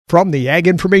From the Ag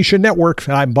Information Network,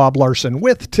 I'm Bob Larson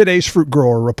with today's Fruit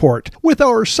Grower Report. With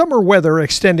our summer weather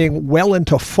extending well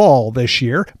into fall this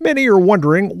year, many are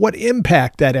wondering what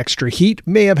impact that extra heat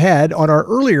may have had on our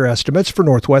earlier estimates for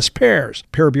Northwest pears.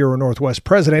 Pear Bureau Northwest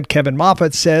President Kevin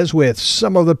Moffitt says with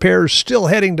some of the pears still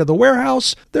heading to the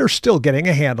warehouse, they're still getting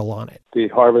a handle on it. The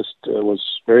harvest was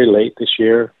very late this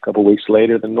year, a couple weeks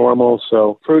later than normal,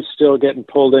 so fruit's still getting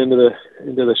pulled into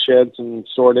the sheds and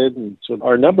sorted, and so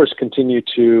our numbers continue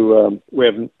to, we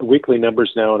have weekly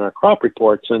numbers now in our crop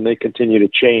reports, and they continue to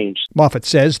change. Moffitt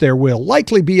says there will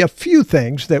likely be a few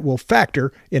things that will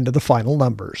factor into the final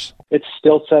numbers. It's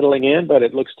still settling in, but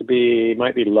it looks to be,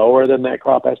 might be lower than that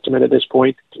crop estimate at this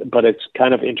point, but it's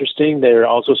kind of interesting. They're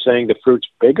also saying the fruit's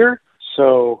bigger.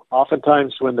 So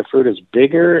oftentimes when the fruit is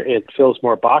bigger, it fills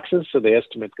more boxes, so the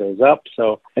estimate goes up.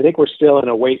 So I think we're still in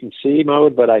a wait-and-see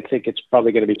mode, but I think it's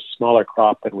probably going to be a smaller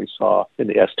crop than we saw in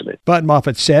the estimate. But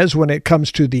Moffitt says when it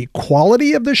comes to the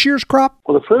quality of this year's crop?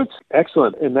 Well, the fruit's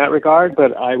excellent in that regard,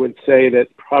 but I would say that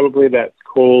probably that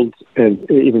cold and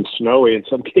even snowy, in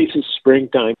some cases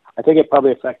springtime, I think it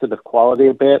probably affected the quality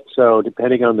a bit. So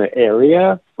depending on the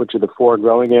area, which are the 4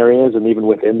 growing areas, and even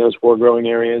within those 4 growing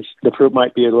areas, the fruit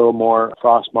might be a little more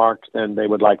frost-marked than they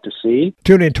would like to see.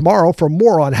 Tune in tomorrow for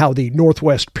more on how the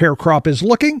Northwest pear crop is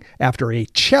looking after a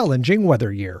challenging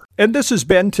weather year. And this has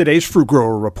been today's Fruit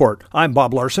Grower Report. I'm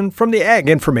Bob Larson from the Ag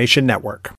Information Network.